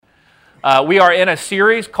We are in a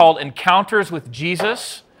series called Encounters with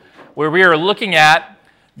Jesus, where we are looking at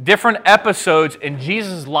different episodes in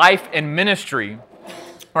Jesus' life and ministry,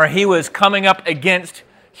 where he was coming up against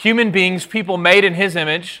human beings, people made in his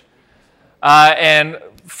image, and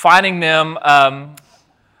finding them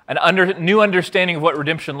new understanding of what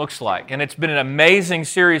redemption looks like. And it's been an amazing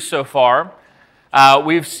series so far.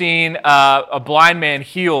 We've seen a blind man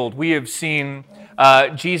healed. We have seen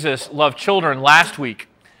Jesus love children last week.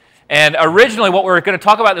 And originally what we were going to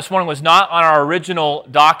talk about this morning was not on our original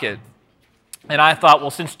docket. And I thought,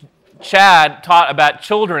 well, since Chad taught about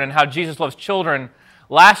children and how Jesus loves children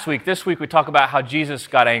last week, this week we talk about how Jesus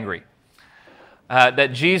got angry.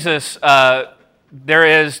 That Jesus,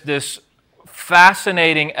 there is this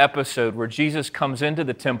fascinating episode where Jesus comes into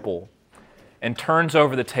the temple and turns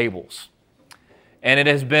over the tables. And it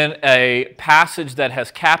has been a passage that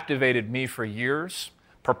has captivated me for years,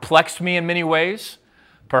 perplexed me in many ways.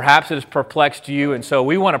 Perhaps it has perplexed you. And so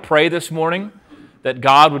we want to pray this morning that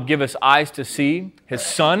God would give us eyes to see His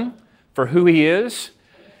Son for who He is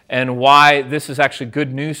and why this is actually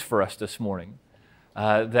good news for us this morning.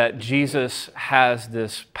 That Jesus has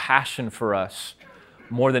this passion for us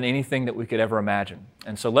more than anything that we could ever imagine.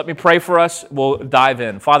 And so let me pray for us. We'll dive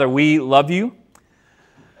in. Father, we love You.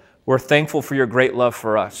 We're thankful for Your great love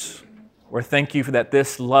for us. We're thank You for that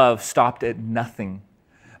this love stopped at nothing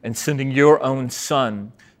and sending Your own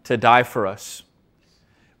Son to die for us.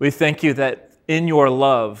 We thank You that in Your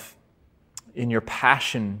love, in Your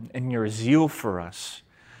passion, in Your zeal for us,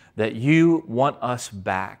 that You want us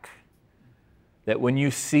back. That when You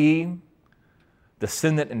see the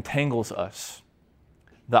sin that entangles us,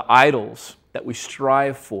 the idols that we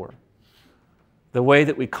strive for, the way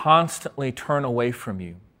that we constantly turn away from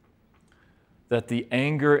You, that the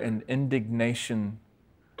anger and indignation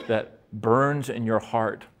that burns in Your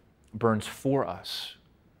heart burns for us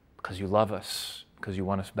because You love us, because You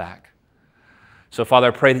want us back. So, Father,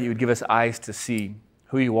 I pray that You would give us eyes to see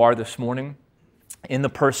who You are this morning in the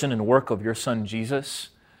person and work of Your Son, Jesus.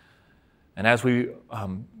 And as we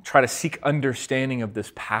try to seek understanding of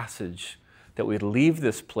this passage, that we'd leave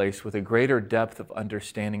this place with a greater depth of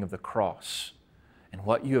understanding of the cross and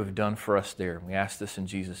what You have done for us there. We ask this in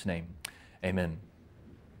Jesus' name. Amen.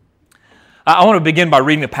 I want to begin by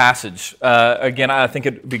reading the passage. Again, I think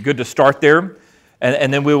it would be good to start there,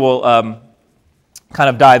 and then we will kind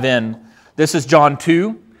of dive in. This is John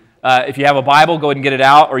 2. If you have a Bible, go ahead and get it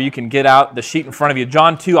out, or you can get out the sheet in front of you.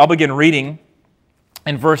 John 2, I'll begin reading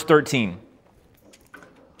in verse 13.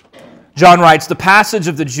 John writes, "The passage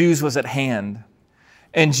of the Jews was at hand,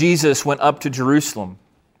 and Jesus went up to Jerusalem.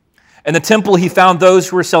 In the temple he found those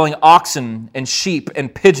who were selling oxen and sheep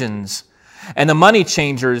and pigeons, and the money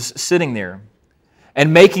changers sitting there.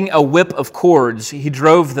 And making a whip of cords, he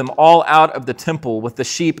drove them all out of the temple with the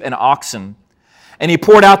sheep and oxen. And he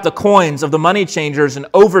poured out the coins of the money changers and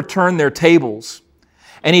overturned their tables.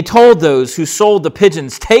 And he told those who sold the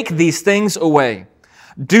pigeons, 'Take these things away.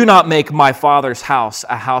 Do not make my Father's house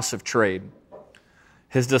a house of trade.'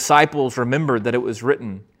 His disciples remembered that it was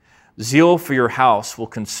written, 'Zeal for Your house will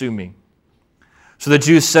consume me.' So the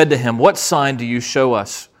Jews said to him, 'What sign do You show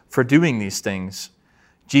us for doing these things?'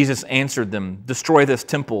 Jesus answered them, 'Destroy this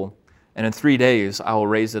temple, and in 3 days I will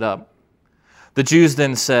raise it up.' The Jews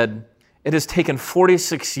then said, 'It has taken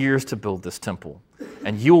 46 years to build this temple,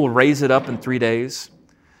 and You will raise it up in 3 days?'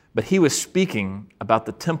 But he was speaking about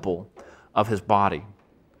the temple of His body.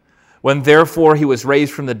 When therefore He was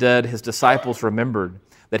raised from the dead, His disciples remembered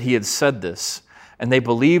that He had said this, and they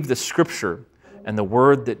believed the Scripture and the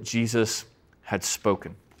word that Jesus had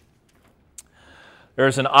spoken."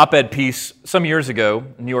 There's an op-ed piece some years ago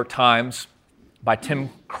in the New York Times by Tim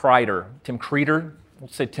Kreider. Tim Kreider?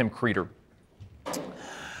 Let's say Tim Kreider.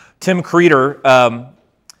 Tim Kreider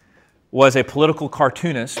was a political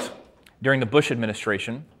cartoonist during the Bush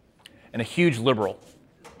administration and a huge liberal.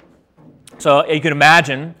 So you can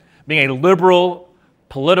imagine being a liberal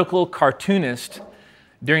political cartoonist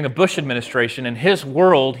during the Bush administration. In his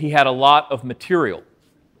world, he had a lot of material.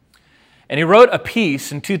 And he wrote a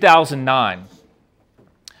piece in 2009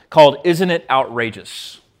 called "Isn't It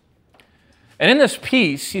Outrageous?" And in this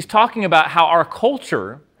piece, he's talking about how our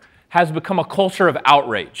culture has become a culture of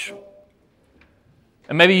outrage.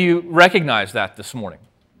 And maybe you recognize that this morning.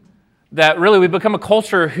 That really we've become a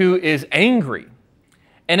culture who is angry.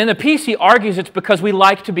 And in the piece, he argues it's because we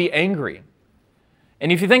like to be angry.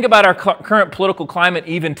 And if you think about our current political climate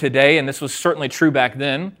even today, and this was certainly true back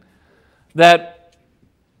then, that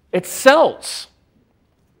it sells.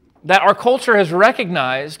 That our culture has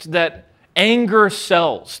recognized that anger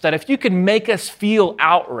sells, that if you can make us feel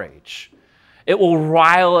outrage, it will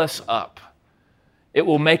rile us up. It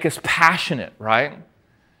will make us passionate, right?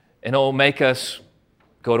 And it will make us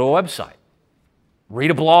go to a website,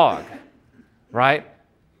 read a blog, right?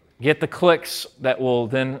 Get the clicks that will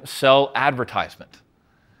then sell advertisement.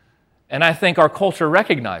 And I think our culture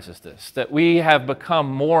recognizes this, that we have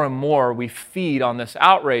become more and more, we feed on this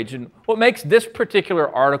outrage. And what makes this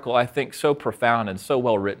particular article, I think, so profound and so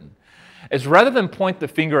well written is rather than point the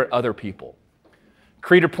finger at other people,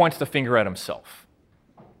 Creeder points the finger at himself.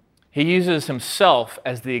 He uses himself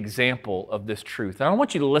as the example of this truth. And I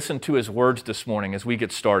want you to listen to his words this morning as we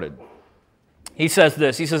get started. He says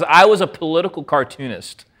this, he says, I was a political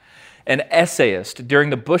cartoonist, an essayist during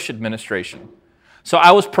the Bush administration. So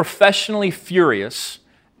I was professionally furious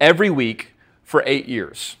every week for 8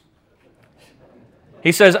 years.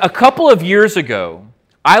 He says, a couple of years ago,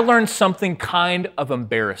 I learned something kind of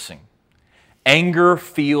embarrassing. Anger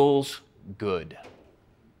feels good.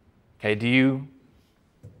 Okay, do you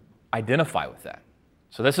identify with that?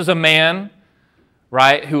 So this is a man,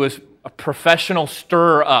 right, who was a professional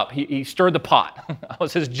stirrer-up. He stirred the pot. That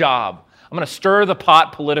was his job. I'm going to stir the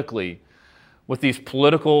pot politically with these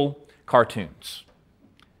political cartoons.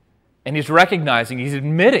 And he's recognizing, he's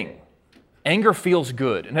admitting, anger feels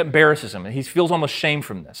good, and it embarrasses him. And he feels almost shame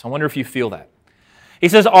from this. I wonder if you feel that. He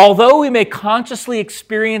says, although we may consciously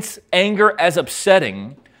experience anger as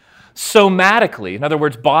upsetting, somatically, in other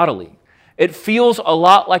words, bodily, it feels a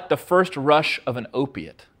lot like the first rush of an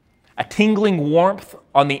opiate, a tingling warmth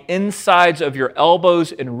on the insides of your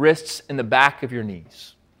elbows and wrists in the back of your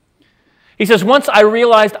knees. He says, once I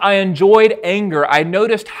realized I enjoyed anger, I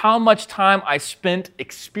noticed how much time I spent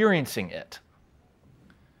experiencing it.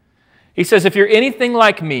 He says, if you're anything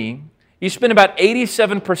like me, you spend about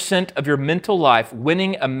 87% of your mental life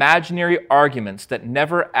winning imaginary arguments that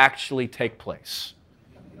never actually take place.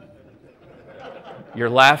 You're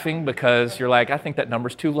laughing because you're like, I think that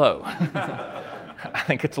number's too low. I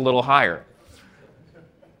think it's a little higher.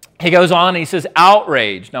 He goes on and he says,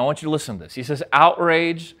 outrage. Now I want you to listen to this. He says,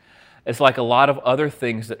 outrage is like a lot of other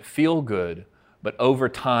things that feel good, but over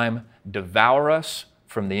time devour us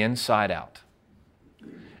from the inside out.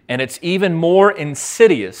 And it's even more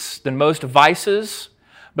insidious than most vices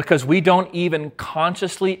because we don't even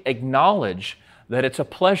consciously acknowledge that it's a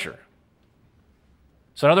pleasure.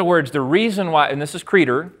 So in other words, the reason why, and this is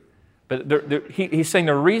Creeder, but he's saying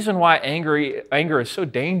the reason why anger is so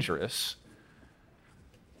dangerous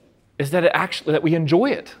is that that we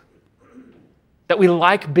enjoy it, that we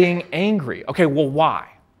like being angry. Okay, well, why?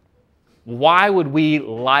 Why would we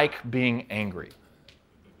like being angry?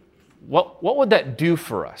 What would that do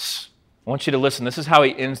for us? I want you to listen. This is how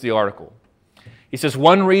he ends the article. He says,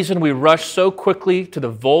 one reason we rush so quickly to the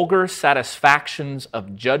vulgar satisfactions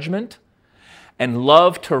of judgment and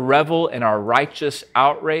love to revel in our righteous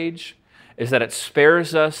outrage is that it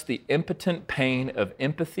spares us the impotent pain of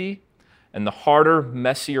empathy and the harder,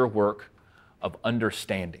 messier work of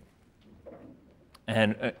understanding.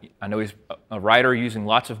 And I know he's a writer using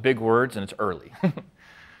lots of big words, and it's early.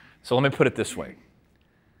 So let me put it this way.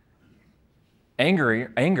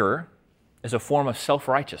 Anger is a form of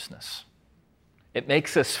self-righteousness. It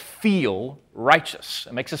makes us feel righteous.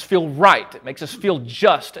 It makes us feel right. It makes us feel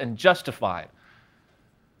just and justified.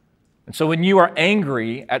 And so when you are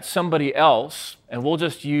angry at somebody else, and we'll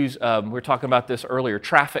just use, we were talking about this earlier,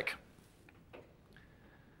 traffic.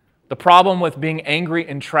 The problem with being angry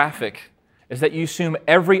in traffic is that you assume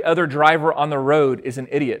every other driver on the road is an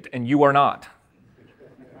idiot, and you are not.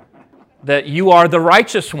 That you are the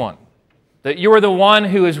righteous one. That you are the one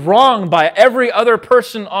who is wronged by every other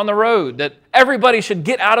person on the road. That everybody should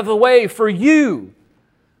get out of the way for you.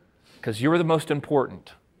 Because you are the most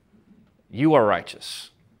important. You are righteous.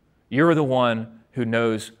 You're the one who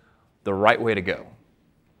knows the right way to go.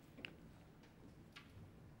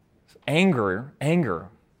 Anger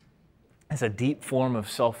is a deep form of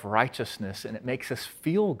self-righteousness, and it makes us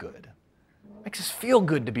feel good. It makes us feel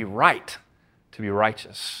good to be right, to be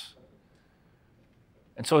righteous.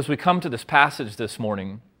 And so as we come to this passage this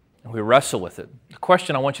morning, and we wrestle with it, the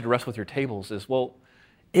question I want you to wrestle with your tables is, well,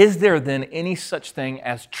 is there then any such thing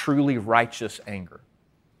as truly righteous anger?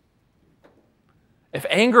 If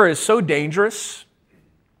anger is so dangerous,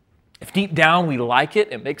 if deep down we like it,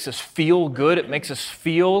 it makes us feel good, it makes us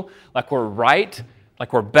feel like we're right,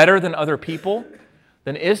 like we're better than other people,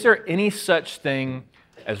 then is there any such thing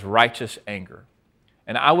as righteous anger?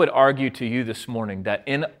 And I would argue to you this morning that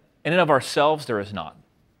in and of ourselves, there is not.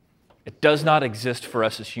 It does not exist for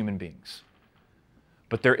us as human beings.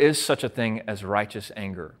 But there is such a thing as righteous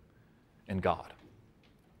anger in God.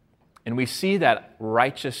 And we see that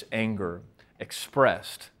righteous anger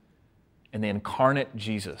expressed in the incarnate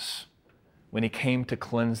Jesus when he came to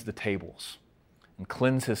cleanse the tables and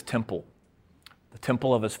cleanse his temple, the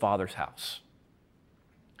temple of his Father's house.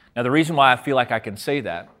 Now, the reason why I feel like I can say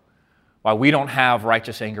that, why we don't have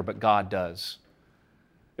righteous anger but God does,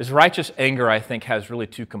 is righteous anger, I think, has really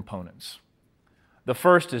two components. The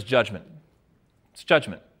first is judgment. It's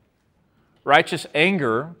judgment. Righteous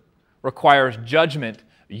anger requires judgment.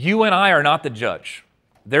 You and I are not the judge.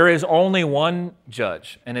 There is only one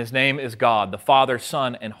judge, and his name is God, the Father,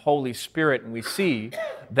 Son, and Holy Spirit. And we see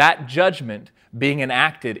that judgment being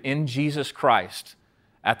enacted in Jesus Christ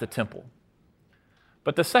at the temple.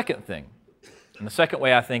 But the second thing, and the second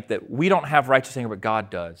way I think that we don't have righteous anger but God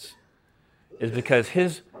does, is because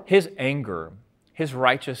his anger, his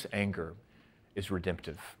righteous anger, is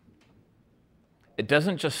redemptive. It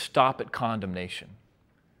doesn't just stop at condemnation,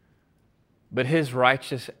 but his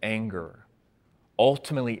righteous anger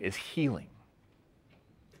ultimately is healing.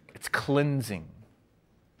 It's cleansing.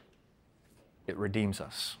 It redeems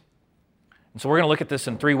us. And so we're going to look at this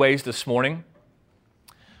in three ways this morning.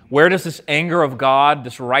 Where does this anger of God,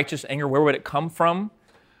 this righteous anger, where would it come from?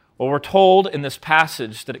 Well, we're told in this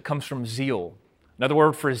passage that it comes from zeal. Another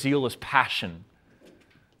word for zeal is passion.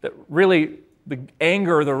 That really the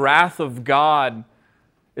anger, the wrath of God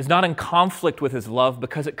is not in conflict with his love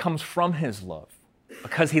because it comes from his love.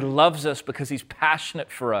 Because he loves us, because he's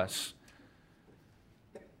passionate for us,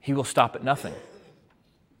 he will stop at nothing.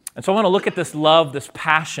 And so I want to look at this love, this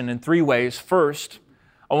passion in three ways. First,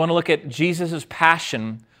 I want to look at Jesus'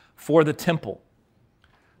 passion for the temple.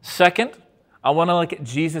 Second, I want to look at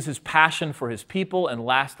Jesus' passion for his people. And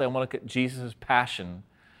lastly, I want to look at Jesus' passion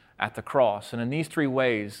at the cross. And in these three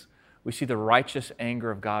ways, we see the righteous anger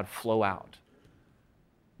of God flow out.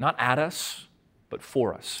 Not at us, but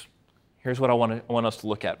for us. Here's what I want us to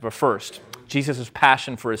look at. But first, Jesus'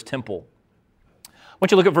 passion for his temple. I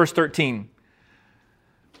want you to look at verse 13.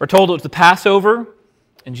 We're told it was the Passover,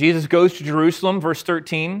 and Jesus goes to Jerusalem, verse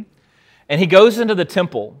 13, and he goes into the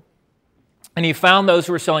temple, and he found those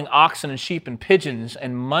who were selling oxen and sheep and pigeons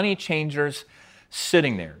and money changers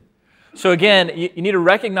sitting there. So again, you need to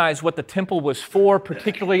recognize what the temple was for,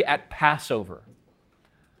 particularly at Passover.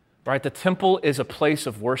 Right? The temple is a place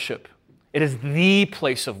of worship. It is the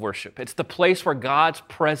place of worship. It's the place where God's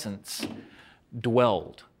presence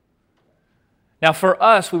dwelled. Now for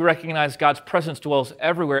us, we recognize God's presence dwells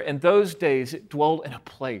everywhere. In those days, it dwelled in a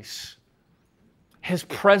place. His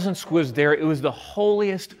presence was there. It was the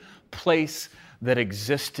holiest place that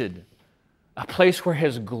existed. A place where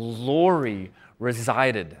his glory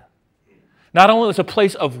resided. Not only was it a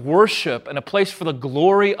place of worship and a place for the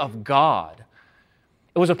glory of God,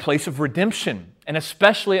 it was a place of redemption, and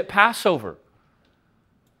especially at Passover.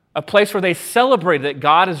 A place where they celebrated that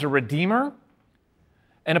God is a redeemer,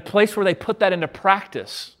 and a place where they put that into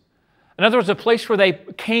practice. In other words, a place where they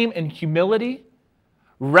came in humility,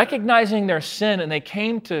 recognizing their sin, and they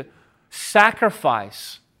came to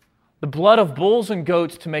sacrifice the blood of bulls and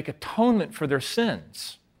goats to make atonement for their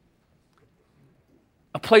sins.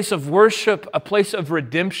 A place of worship, a place of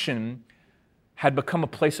redemption, had become a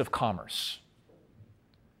place of commerce.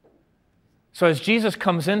 So as Jesus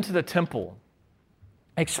comes into the temple,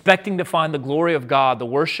 expecting to find the glory of God, the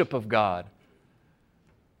worship of God,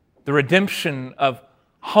 the redemption of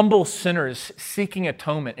humble sinners seeking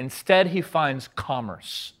atonement, instead he finds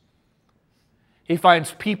commerce. He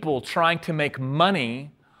finds people trying to make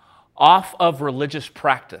money off of religious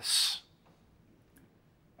practice.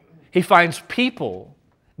 He finds people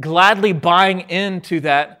gladly buying into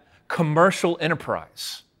that commercial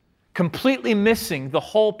enterprise, completely missing the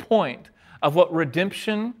whole point of what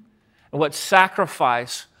redemption and what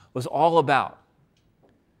sacrifice was all about.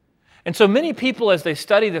 And so many people, as they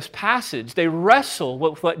study this passage, they wrestle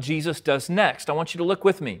with what Jesus does next. I want you to look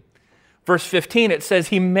with me. Verse 15, it says,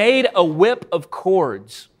 he made a whip of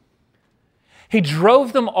cords. He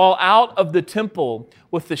drove them all out of the temple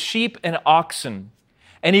with the sheep and oxen,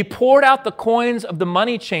 and he poured out the coins of the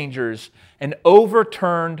money changers and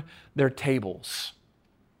overturned their tables.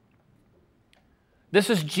 This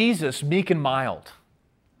is Jesus, meek and mild,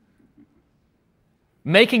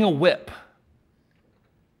 making a whip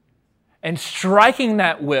and striking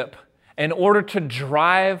that whip in order to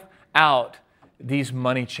drive out these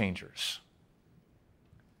money changers.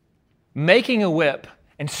 Making a whip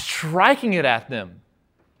and striking it at them,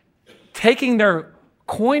 taking their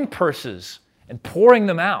coin purses and pouring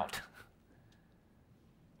them out,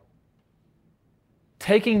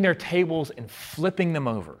 taking their tables and flipping them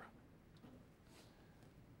over.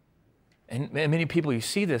 And many people, you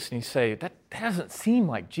see this and you say, that doesn't seem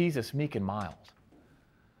like Jesus, meek and mild.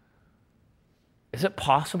 Is it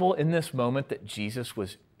possible in this moment that Jesus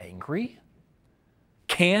was angry?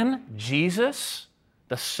 Can Jesus,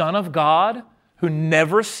 the Son of God, who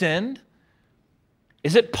never sinned,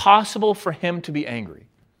 is it possible for him to be angry?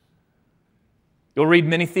 You'll read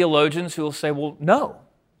many theologians who will say, well, no.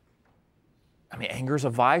 I mean, anger is a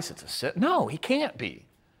vice, it's a sin. No, he can't be.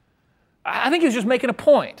 I think he was just making a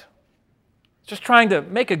point. Just trying to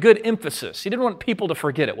make a good emphasis. He didn't want people to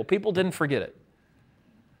forget it. Well, people didn't forget it.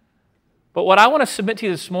 But what I want to submit to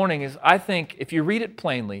you this morning is I think if you read it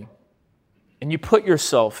plainly and you put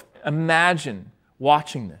yourself, imagine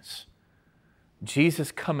watching this,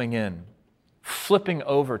 Jesus coming in, flipping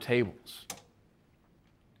over tables.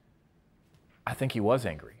 I think he was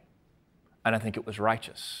angry, and I think it was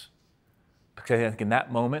righteous. Because I think in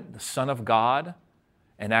that moment, the Son of God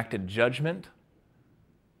enacted judgment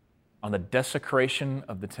on the desecration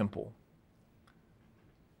of the temple.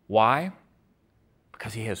 Why?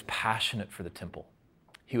 Because he is passionate for the temple.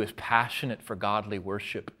 He was passionate for godly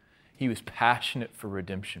worship. He was passionate for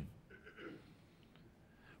redemption.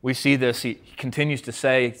 We see this, he continues to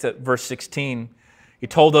say, verse 16, he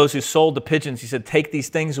told those who sold the pigeons, he said, take these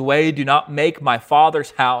things away. Do not make my Father's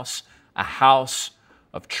house a house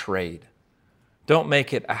of trade. Don't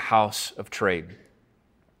make it a house of trade.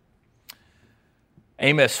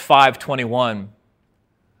 Amos 5:21,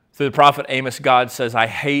 through the prophet Amos, God says,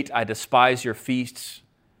 I despise your feasts.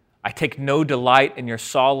 I take no delight in your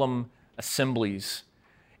solemn assemblies.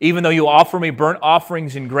 Even though you offer me burnt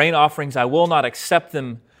offerings and grain offerings, I will not accept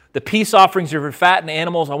them. The peace offerings of your fattened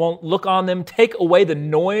animals, I won't look on them. Take away the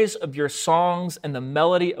noise of your songs and the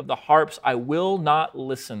melody of the harps. I will not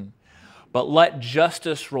listen. But let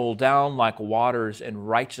justice roll down like waters and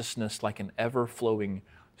righteousness like an ever-flowing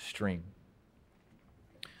stream.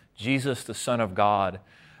 Jesus, the Son of God,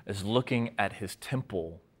 is looking at his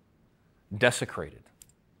temple desecrated.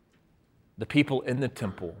 The people in the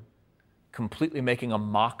temple completely making a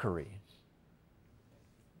mockery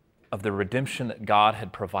of the redemption that God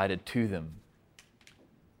had provided to them.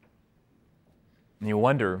 And you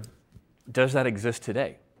wonder, does that exist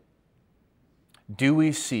today? Do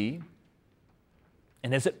we see,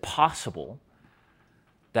 and is it possible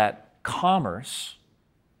that commerce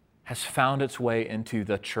has found its way into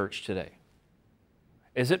the church today?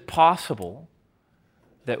 Is it possible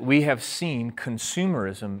that we have seen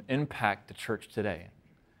consumerism impact the church today?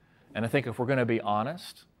 And I think if we're going to be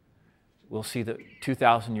honest, we'll see that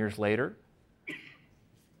 2,000 years later,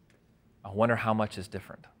 I wonder how much is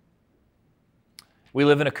different. We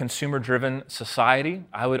live in a consumer-driven society.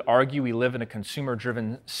 I would argue we live in a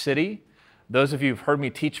consumer-driven city. Those of you who've heard me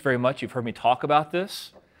teach very much, you've heard me talk about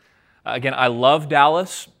this. Again, I love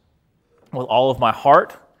Dallas with all of my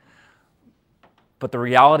heart, but the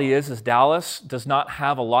reality is Dallas does not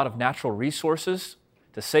have a lot of natural resources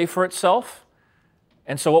to say for itself.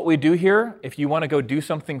 And so what we do here, if you want to go do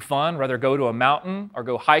something fun, rather go to a mountain or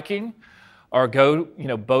go hiking or go,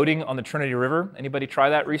 boating on the Trinity River. Anybody try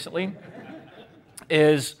that recently?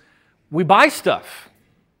 Is we buy stuff.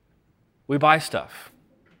 We buy stuff.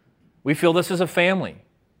 We feel this as a family.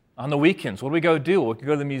 On the weekends, what do we go do? We can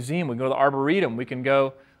go to the museum, we can go to the Arboretum, we can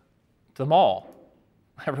go to the mall.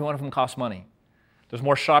 Every one of them costs money. There's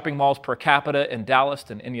more shopping malls per capita in Dallas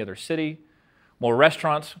than any other city, more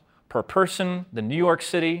restaurants per person than New York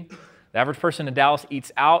City. The average person in Dallas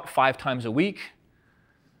eats out 5 times a week.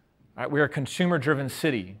 All right, we're a consumer-driven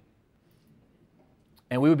city.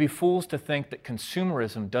 And we would be fools to think that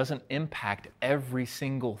consumerism doesn't impact every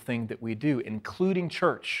single thing that we do, including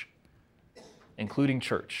church. Including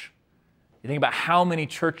church. You think about how many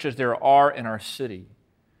churches there are in our city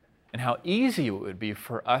and how easy it would be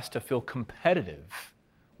for us to feel competitive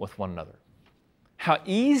with one another. How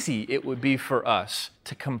easy it would be for us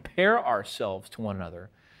to compare ourselves to one another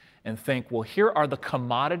and think, well, here are the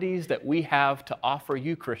commodities that we have to offer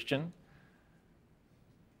you, Christian,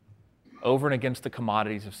 over and against the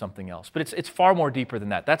commodities of something else. But it's far more deeper than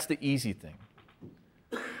that. That's the easy thing.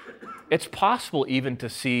 It's possible even to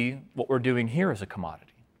see what we're doing here as a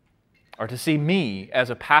commodity, or to see me as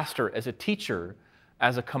a pastor, as a teacher,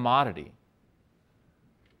 as a commodity.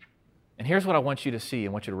 And here's what I want you to see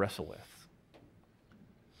and want you to wrestle with.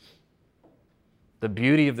 The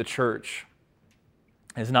beauty of the church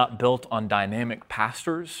is not built on dynamic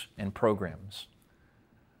pastors and programs.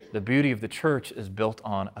 The beauty of the church is built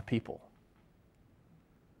on a people.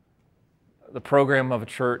 The program of a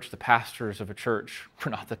church, the pastors of a church,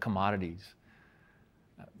 we're not the commodities.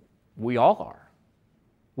 We all are.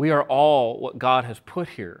 We are all what God has put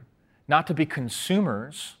here, not to be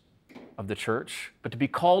consumers of the church, but to be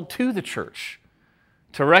called to the church,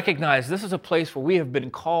 to recognize this is a place where we have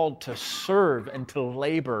been called to serve and to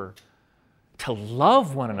labor, to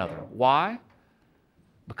love one another. Why?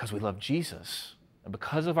 Because we love Jesus And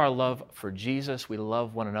because of our love for Jesus, we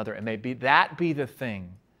love one another. And may that be the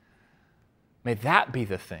thing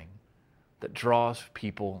that draws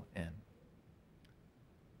people in.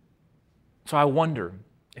 So I wonder,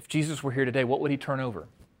 if Jesus were here today, what would he turn over?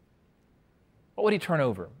 What would he turn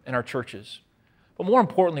over in our churches? But more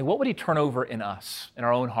importantly, what would he turn over in us, in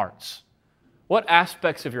our own hearts? What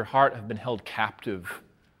aspects of your heart have been held captive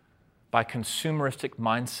by consumeristic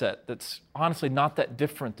mindset that's honestly not that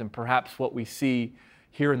different than perhaps what we see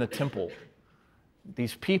here in the temple?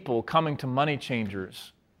 These people coming to money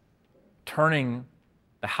changers, turning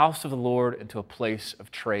the house of the Lord into a place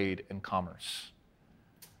of trade and commerce.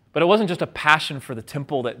 But it wasn't just a passion for the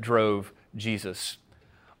temple that drove Jesus.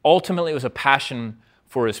 Ultimately, it was a passion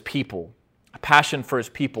for his people. A passion for his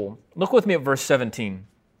people. Look with me at verse 17.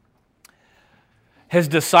 His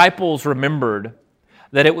disciples remembered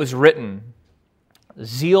that it was written,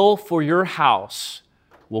 "Zeal for your house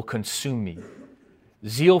will consume me."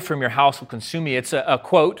 Zeal from your house will consume me. It's a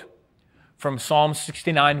quote from Psalm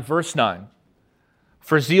 69, verse 9.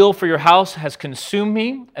 "For zeal for your house has consumed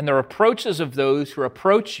me, and the reproaches of those who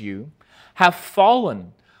approach you have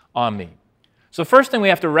fallen on me." So the first thing we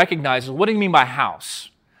have to recognize is, what do you mean by house?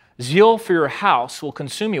 Zeal for your house will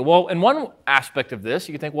consume you. Well, in one aspect of this,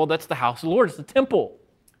 you can think, well, that's the house of the Lord, it's the temple.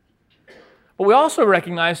 But we also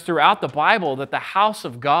recognize throughout the Bible that the house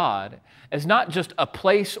of God is not just a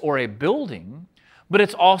place or a building, but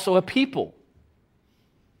it's also a people.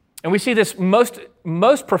 And we see this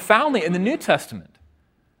most profoundly in the New Testament,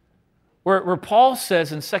 where Paul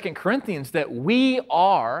says in 2 Corinthians that we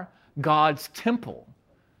are God's temple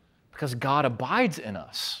because God abides in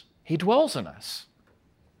us. He dwells in us.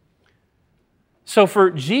 So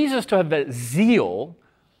for Jesus to have that zeal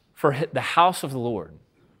for the house of the Lord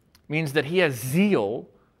means that he has zeal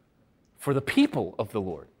for the people of the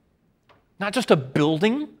Lord. Not just a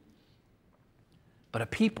building, but a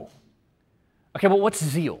people. Okay, but what's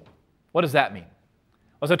zeal? What does that mean?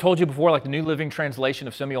 As I told you before, like the New Living Translation,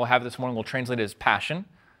 if some of you will have it this morning, will translate it as passion.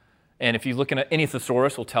 And if you look at any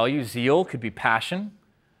thesaurus, will tell you zeal could be passion.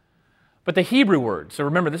 But the Hebrew word, so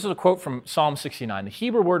remember, this is a quote from Psalm 69. The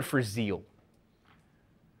Hebrew word for zeal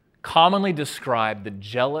commonly described the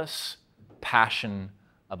jealous passion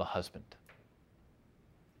of a husband.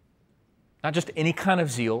 Not just any kind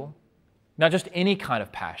of zeal, not just any kind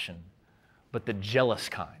of passion, but the jealous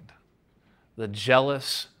kind. The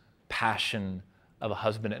jealous passion of a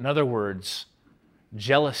husband. In other words,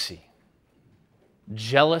 jealousy.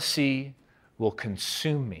 Jealousy will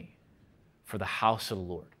consume me for the house of the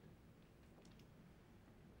Lord.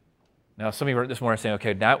 Now, some of you this morning are saying,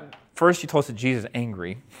 okay, now first you told us that Jesus is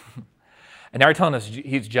angry, and now you're telling us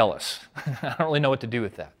he's jealous. I don't really know what to do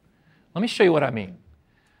with that. Let me show you what I mean.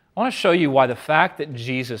 I want to show you why the fact that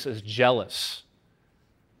Jesus is jealous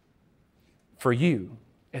for you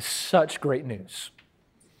is such great news.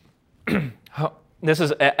 This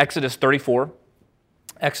is Exodus 34.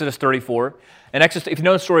 Exodus 34. In Exodus, if you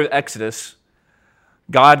know the story of Exodus,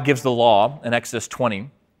 God gives the law in Exodus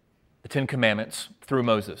 20, the Ten Commandments, through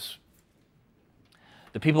Moses.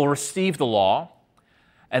 The people receive the law,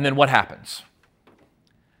 and then what happens?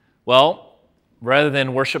 Well, rather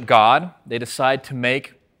than worship God, they decide to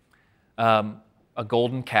make a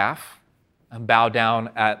golden calf and bow down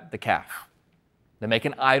at the calf. They make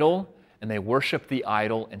an idol, and they worship the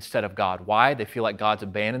idol instead of God. Why? They feel like God's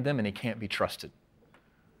abandoned them and he can't be trusted.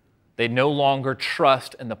 They no longer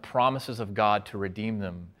trust in the promises of God to redeem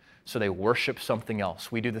them, so they worship something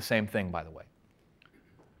else. We do the same thing, by the way.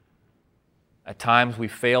 At times, we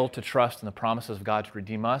fail to trust in the promises of God to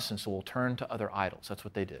redeem us, and so we'll turn to other idols. That's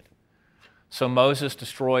what they did. So Moses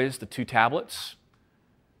destroys the 2 tablets,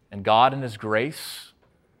 and God in his grace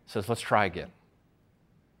says, let's try again.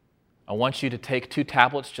 I want you to take 2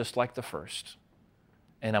 tablets just like the first,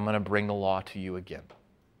 and I'm going to bring the law to you again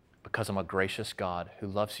because I'm a gracious God who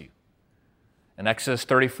loves you. In Exodus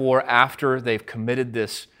 34, after they've committed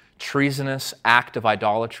this treasonous act of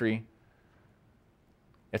idolatry,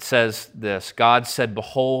 it says this, God said,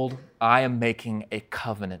 "Behold, I am making a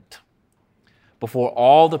covenant before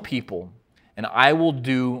all the people, and I will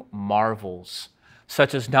do marvels,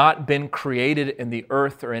 such as not been created in the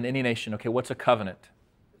earth or in any nation." Okay, what's a covenant?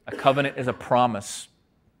 A covenant is a promise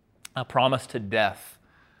to death.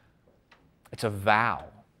 It's a vow.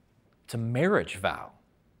 It's a marriage vow.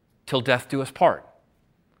 Till death do us part.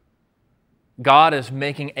 God is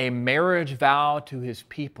making a marriage vow to his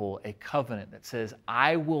people, a covenant that says,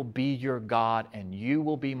 I will be your God and you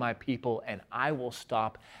will be my people, and I will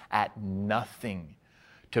stop at nothing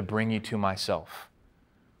to bring you to myself.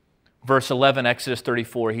 Verse 11, Exodus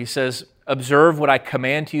 34, he says, "Observe what I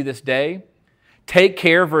command to you this day. Take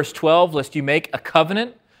care, verse 12, lest you make a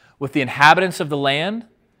covenant with the inhabitants of the land.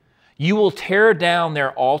 You will tear down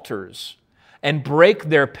their altars and break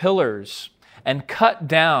their pillars and cut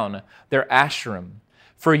down their Asherim.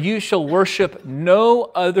 For you shall worship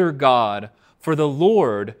no other God, for the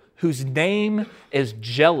Lord, whose name is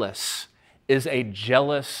jealous, is a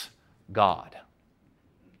jealous God.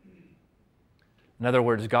 In other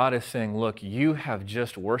words, God is saying, look, you have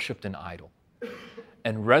just worshiped an idol.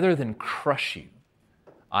 And rather than crush you,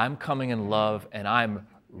 I'm coming in love and I'm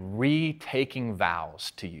retaking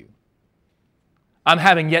vows to you. I'm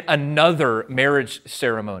having yet another marriage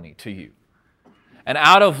ceremony to you. And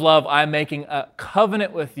out of love, I'm making a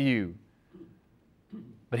covenant with you.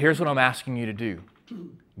 But here's what I'm asking you to do.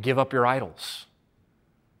 Give up your idols.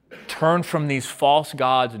 Turn from these false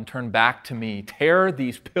gods and turn back to me. Tear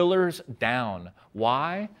these pillars down.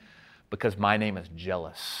 Why? Because my name is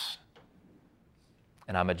jealous.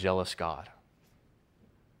 And I'm a jealous God.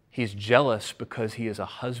 He's jealous because he is a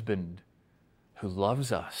husband who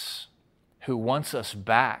loves us, who wants us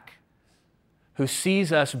back, who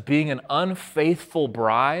sees us being an unfaithful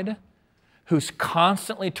bride, who's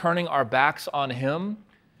constantly turning our backs on him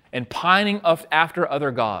and pining after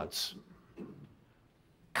other gods,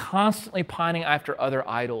 constantly pining after other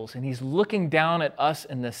idols. And he's looking down at us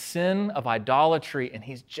in the sin of idolatry, and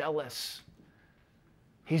he's jealous.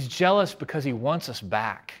 He's jealous because he wants us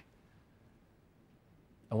back.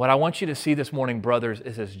 And what I want you to see this morning, brothers,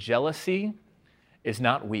 is his jealousy is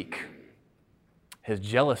not weak. His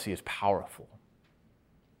jealousy is powerful.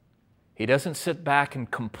 He doesn't sit back and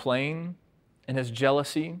complain in his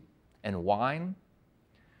jealousy and whine,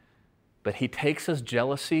 but he takes his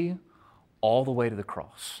jealousy all the way to the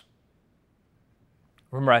cross.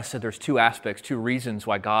 Remember, I said there's two aspects, two reasons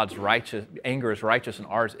why God's anger is righteous and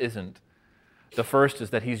ours isn't. The first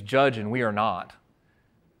is that he's judge and we are not.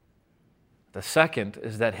 The second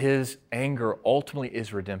is that his anger ultimately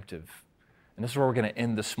is redemptive. And this is where we're going to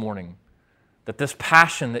end this morning. That this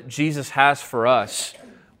passion that Jesus has for us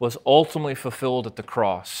was ultimately fulfilled at the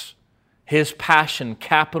cross. His passion,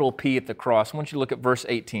 capital P at the cross. I want you to look at verse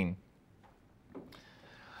 18.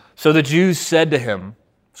 So the Jews said to him,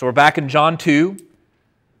 so we're back in John 2.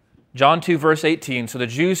 John 2, verse 18. So the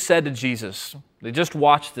Jews said to Jesus, they just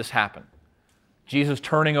watched this happen. Jesus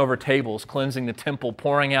turning over tables, cleansing the temple,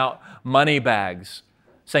 pouring out money bags,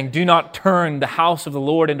 saying, do not turn the house of the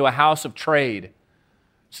Lord into a house of trade.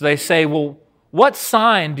 So they say, well, what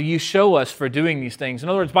sign do you show us for doing these things? In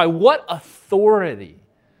other words, by what authority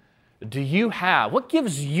do you have? What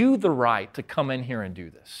gives you the right to come in here and do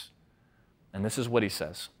this? And this is what he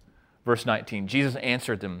says. Verse 19, Jesus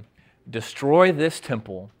answered them, destroy this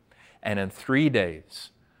temple, and in 3 days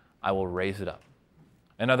I will raise it up.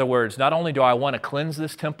 In other words, not only do I want to cleanse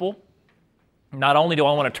this temple, not only do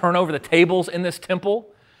I want to turn over the tables in this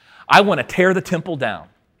temple, I want to tear the temple down,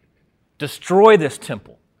 destroy this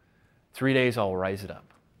temple. 3 days I will raise it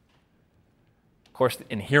up. Of course,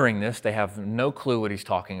 in hearing this, they have no clue what he's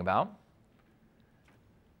talking about.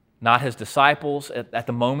 Not his disciples at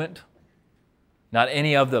the moment, not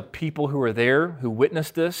any of the people who were there who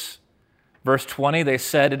witnessed this. Verse 20, they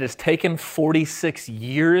said, it has taken 46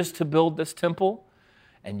 years to build this temple,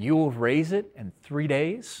 and you will raise it in 3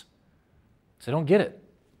 days? So don't get it.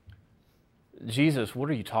 Jesus, what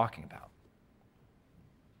are you talking about?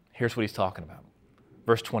 Here's what he's talking about.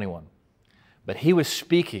 Verse 21. But he was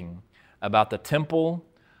speaking about the temple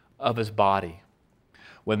of his body.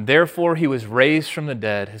 When therefore he was raised from the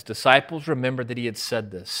dead, his disciples remembered that he had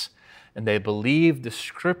said this, and they believed the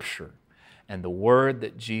scripture and the word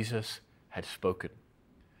that Jesus had spoken.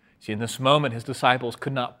 See, in this moment, his disciples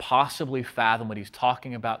could not possibly fathom what he's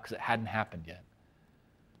talking about because it hadn't happened yet.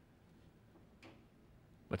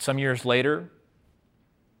 But some years later,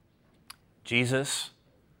 Jesus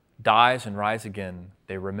dies and rises again.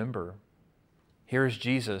 They remember. Here is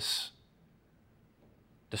Jesus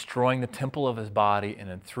destroying the temple of his body, and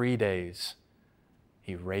in 3 days,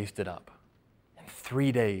 he raised it up. In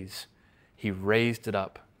 3 days, he raised it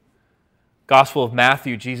up. Gospel of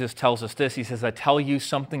Matthew, Jesus tells us this. He says, I tell you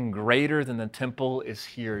something greater than the temple is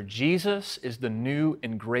here. Jesus is the new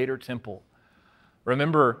and greater temple.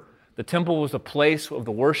 Remember, the temple was a place of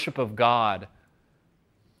the worship of God,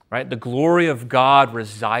 right? The glory of God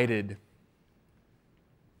resided.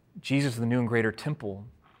 Jesus is the new and greater temple.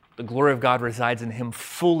 The glory of God resides in him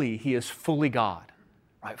fully. He is fully God,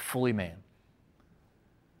 right? Fully man.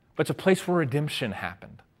 But it's a place where redemption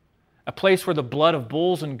happened. A place where the blood of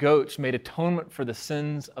bulls and goats made atonement for the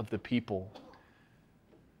sins of the people.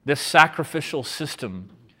 This sacrificial system,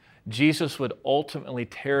 Jesus would ultimately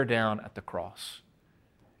tear down at the cross,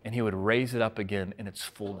 and he would raise it up again in its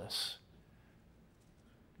fullness.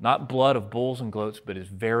 Not blood of bulls and goats, but his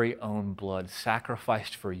very own blood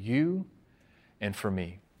sacrificed for you and for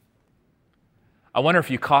me. I wonder if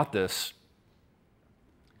you caught this.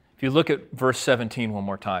 If you look at verse 17 one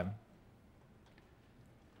more time.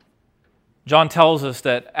 John tells us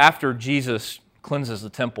that after Jesus cleanses the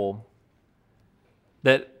temple,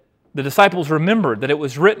 that the disciples remembered that it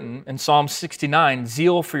was written in Psalm 69,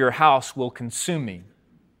 "Zeal for your house will consume me."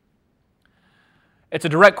 It's a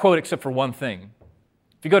direct quote except for one thing.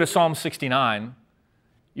 If you go to Psalm 69,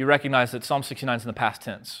 you recognize that Psalm 69 is in the past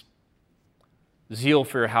tense. Zeal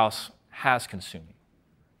for your house has consumed me.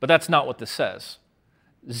 But that's not what this says.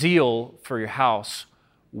 Zeal for your house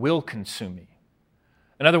will consume me.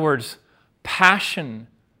 In other words, passion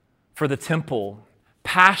for the temple,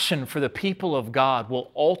 passion for the people of God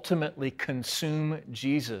will ultimately consume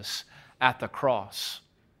Jesus at the cross.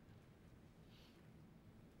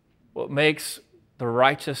 What makes the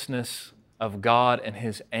righteousness of God and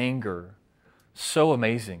his anger so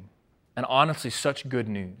amazing, and honestly such good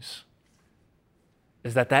news,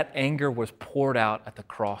 is that that anger was poured out at the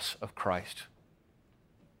cross of Christ.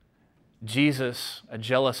 Jesus, a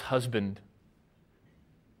jealous husband,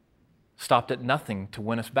 stopped at nothing to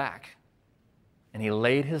win us back. And he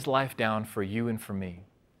laid his life down for you and for me.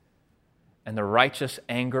 And the righteous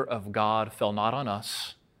anger of God fell not on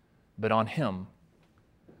us, but on him,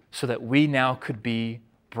 so that we now could be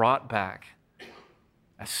brought back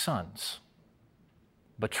as sons,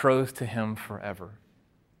 betrothed to him forever.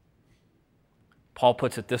 Paul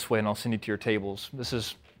puts it this way, and I'll send it to your tables. This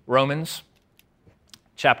is Romans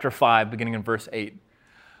chapter 5, beginning in verse 8.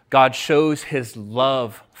 God shows his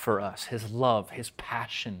love for us, his love, his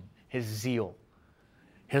passion, his zeal,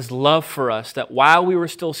 his love for us, that while we were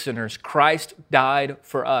still sinners, Christ died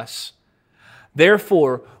for us.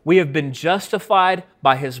 Therefore, we have been justified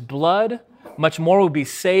by his blood, much more will be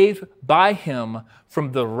saved by him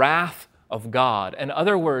from the wrath of God. In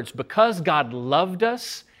other words, because God loved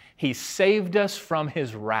us, he saved us from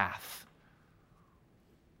his wrath.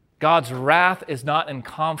 God's wrath is not in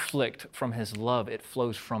conflict from his love, it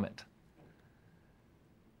flows from it.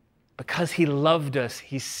 Because he loved us,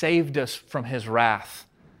 he saved us from his wrath.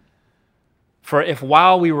 For if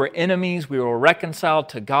while we were enemies, we were reconciled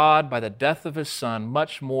to God by the death of his Son,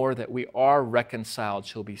 much more that we are reconciled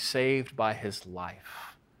shall be saved by his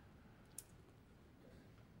life.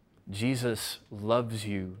 Jesus loves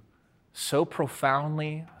you so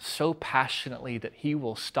profoundly, so passionately, that he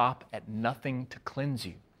will stop at nothing to cleanse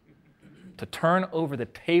you, to turn over the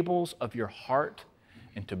tables of your heart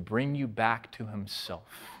and to bring you back to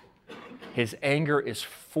himself. His anger is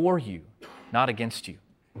for you, not against you.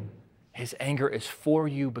 His anger is for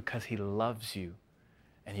you because he loves you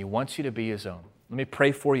and he wants you to be his own. Let me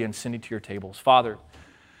pray for you and send you to your tables. Father,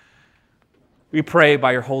 we pray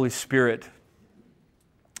by your Holy Spirit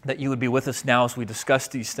that you would be with us now as we discuss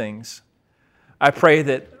these things. I pray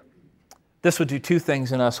that this would do two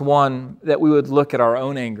things in us. One, that we would look at our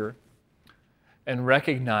own anger and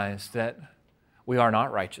recognize that we are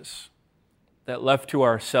not righteous, that left to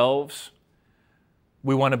ourselves,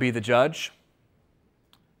 we want to be the judge,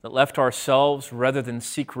 that left to ourselves, rather than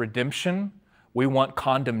seek redemption, we want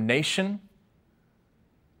condemnation.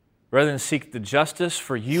 Rather than seek the justice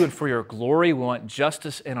for you and for your glory, we want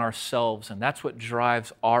justice in ourselves, and that's what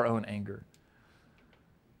drives our own anger.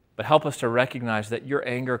 But help us to recognize that your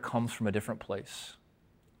anger comes from a different place,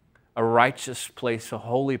 a righteous place, a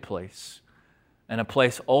holy place, and a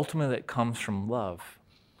place ultimately that comes from love,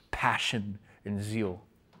 passion, and zeal.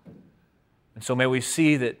 And so may we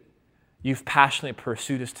see that you've passionately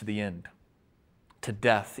pursued us to the end, to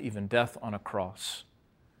death, even death on a cross.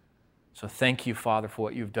 So thank you, Father, for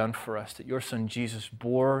what you've done for us, that your Son Jesus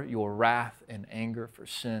bore your wrath and anger for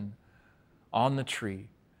sin on the tree,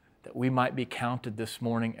 that we might be counted this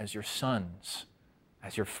morning as your sons,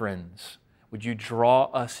 as your friends. Would you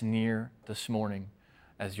draw us near this morning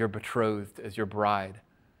as your betrothed, as your bride?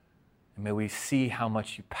 And may we see how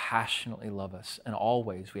much you passionately love us. And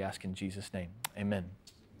always we ask in Jesus' name, amen.